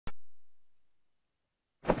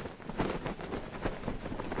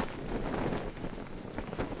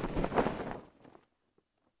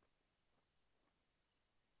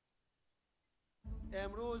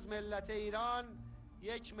امروز ملت ایران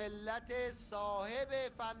یک ملت صاحب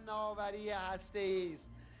فناوری هسته‌ای است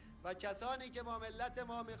و کسانی که با ملت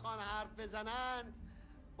ما میخوان حرف بزنند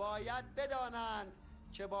باید بدانند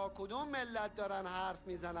که با کدوم ملت دارن حرف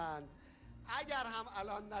میزنند. اگر هم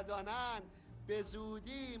الان ندانند به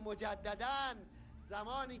زودی مجدداً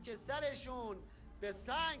زمانی که سرشون به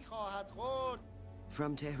سنگ خواهد خورد.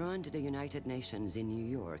 From Tehran to the United Nations in New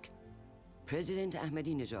York, President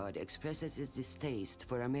Ahmadinejad expresses his distaste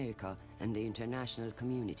for America and the international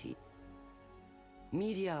community.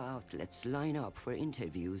 Media outlets line up for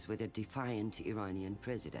interviews with a defiant Iranian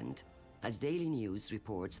president, as daily news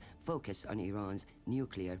reports focus on Iran's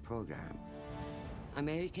nuclear program.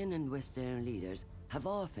 American and Western leaders have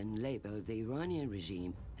often labeled the Iranian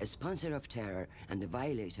regime a sponsor of terror and a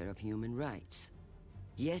violator of human rights.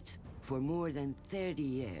 Yet, for more than 30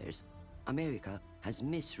 years, America has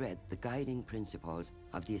misread the guiding principles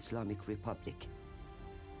of the Islamic Republic.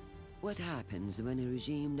 What happens when a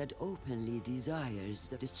regime that openly desires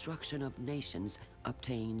the destruction of nations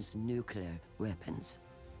obtains nuclear weapons?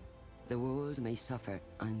 The world may suffer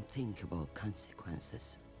unthinkable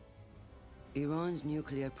consequences. Iran's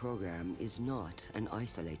nuclear program is not an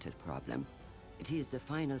isolated problem. It is the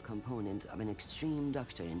final component of an extreme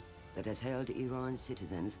doctrine that has held Iran's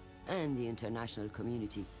citizens and the international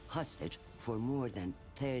community hostage for more than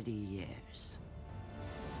 30 years.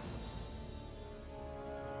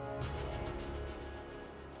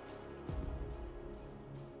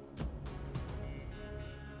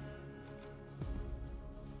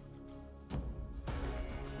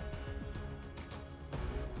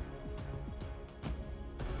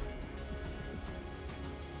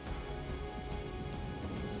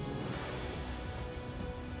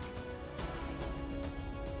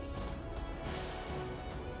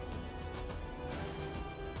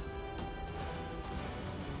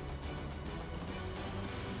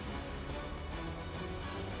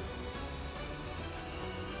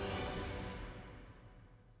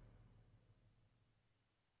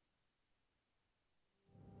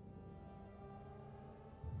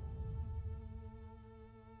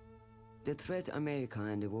 The threat America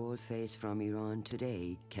and the world face from Iran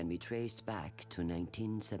today can be traced back to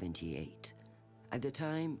 1978. At the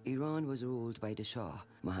time, Iran was ruled by the Shah,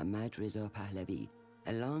 Mohammad Reza Pahlavi,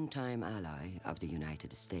 a longtime ally of the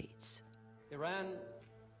United States. Iran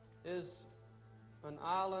is an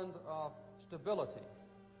island of stability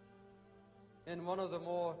in one of the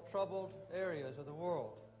more troubled areas of the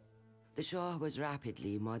world. The Shah was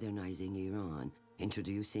rapidly modernizing Iran,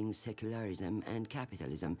 introducing secularism and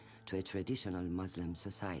capitalism to a traditional Muslim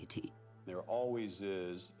society. There always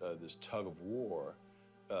is this tug of war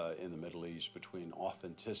in the Middle East between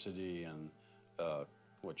authenticity and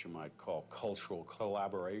what you might call cultural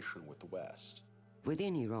collaboration with the West.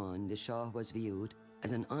 Within Iran, the Shah was viewed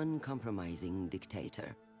as an uncompromising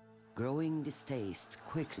dictator. Growing distaste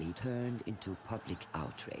quickly turned into public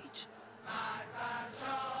outrage.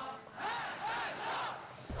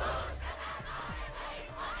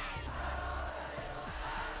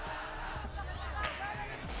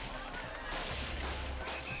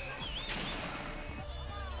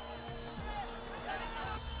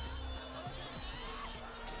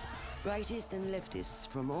 Rightists and leftists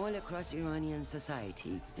from all across Iranian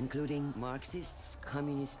society, including Marxists,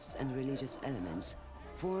 communists, and religious elements,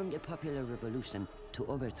 formed a popular revolution to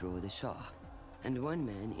overthrow the Shah, and one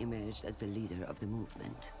man emerged as the leader of the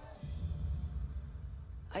movement.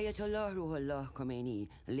 Ayatollah Ruhollah Khomeini,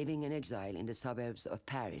 living in exile in the suburbs of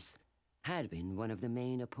Paris, had been one of the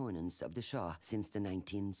main opponents of the Shah since the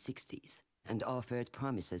 1960s, and offered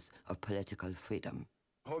promises of political freedom.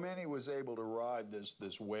 Khomeini was able to ride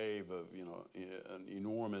this wave of, an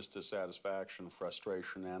enormous dissatisfaction,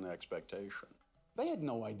 frustration, and expectation. They had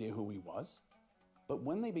no idea who he was, but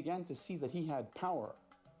when they began to see that he had power,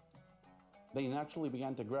 they naturally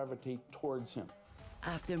began to gravitate towards him.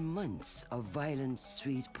 After months of violent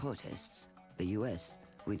street protests, the U.S.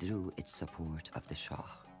 withdrew its support of the Shah.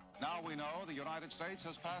 Now we know the United States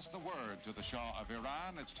has passed the word to the Shah of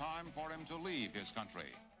Iran. It's time for him to leave his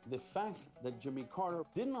country. The fact that Jimmy Carter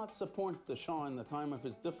did not support the Shah in the time of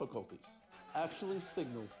his difficulties actually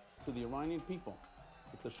signaled to the Iranian people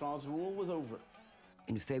that the Shah's rule was over.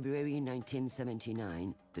 In February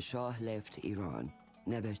 1979, the Shah left Iran,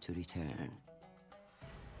 never to return.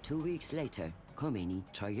 2 weeks later, Khomeini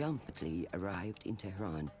triumphantly arrived in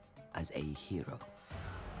Tehran as a hero.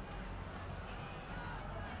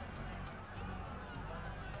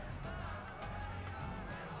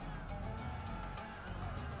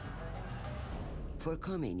 For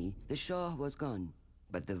Khomeini, the Shah was gone,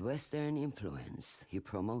 but the Western influence he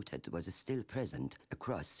promoted was still present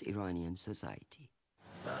across Iranian society.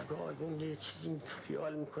 آقایون یه چیزی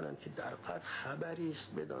خیال میکنن که در غرب خبری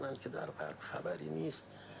است بدانن که در غرب خبری نیست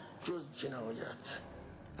جز جنایت.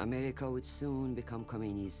 America would soon become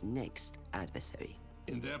Khomeini's next adversary.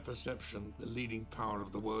 In their perception, the leading power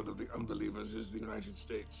of the world of the unbelievers is the United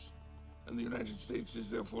States. And the United States is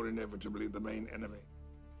therefore inevitably the main enemy.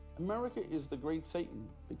 America is the great Satan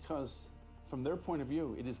because, from their point of view,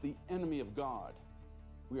 it is the enemy of God.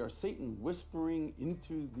 We are Satan whispering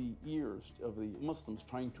into the ears of the Muslims,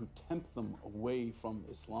 trying to tempt them away from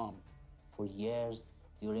Islam. For years,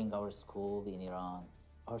 during our school in Iran,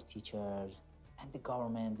 our teachers and the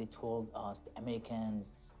government, they told us the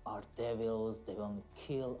Americans are devils, they will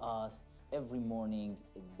kill us. Every morning,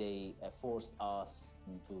 they forced us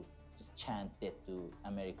to just chant death to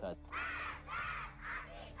America.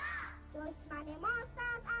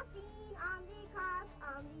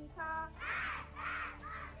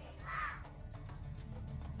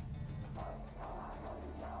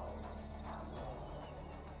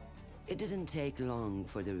 It didn't take long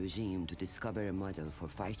for the regime to discover a model for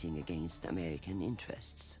fighting against American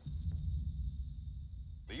interests.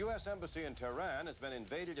 The U.S. Embassy in Tehran has been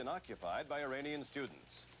invaded and occupied by Iranian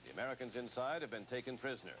students. The Americans inside have been taken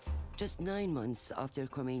prisoner. Just 9 months after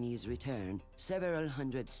Khomeini's return, several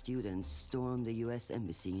hundred students stormed the U.S.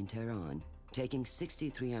 Embassy in Tehran, taking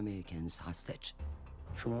 63 Americans hostage.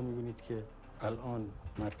 شما می‌بینید که الان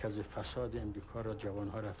مرکز فساد امریکا را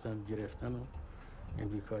جوان‌ها رفتن گرفتن و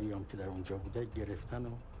امریکایی هم که در اونجا بوده گرفتن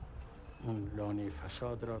و اون لانه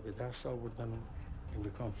فساد را به دست آوردن و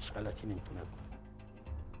امریکا هم هیچ غلطی نمی‌تونه کنه.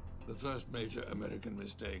 The first major American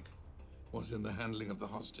mistake was in the handling of the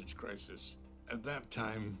hostage crisis. At that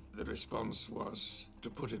time, the response was, to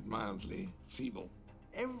put it mildly, feeble.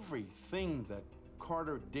 Everything that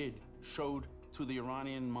Carter did showed to the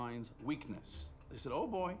Iranian mind's weakness. They said, oh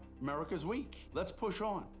boy, America's weak. Let's push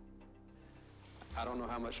on. I don't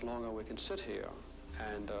know how much longer we can sit here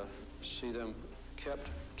and see them kept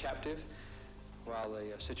captive while the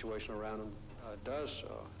situation around them does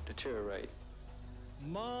deteriorate.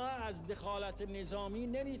 ما از دخالت نظامی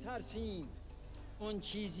نمیترسیم. اون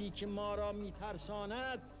چیزی که ما را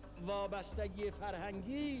میترساند وابستگی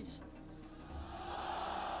فرهنگی است.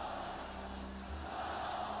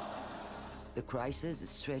 The crisis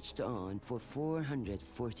stretched on for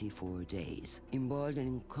 444 days,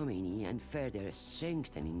 emboldening Khomeini and further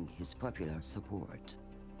strengthening his popular support.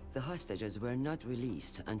 The hostages were not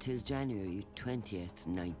released until January 20th,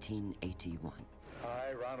 1981.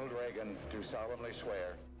 I, Ronald Reagan, do solemnly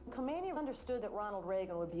swear. Khomeini understood that Ronald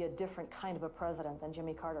Reagan would be a different kind of a president than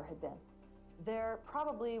Jimmy Carter had been. There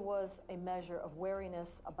probably was a measure of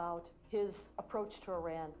wariness about his approach to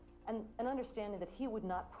Iran and an understanding that he would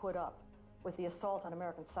not put up with the assault on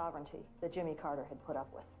American sovereignty that Jimmy Carter had put up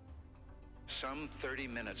with. Some 30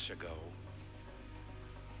 minutes ago,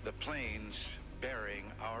 the planes bearing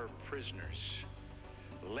our prisoners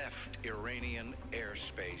left Iranian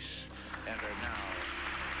airspace and are now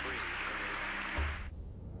free.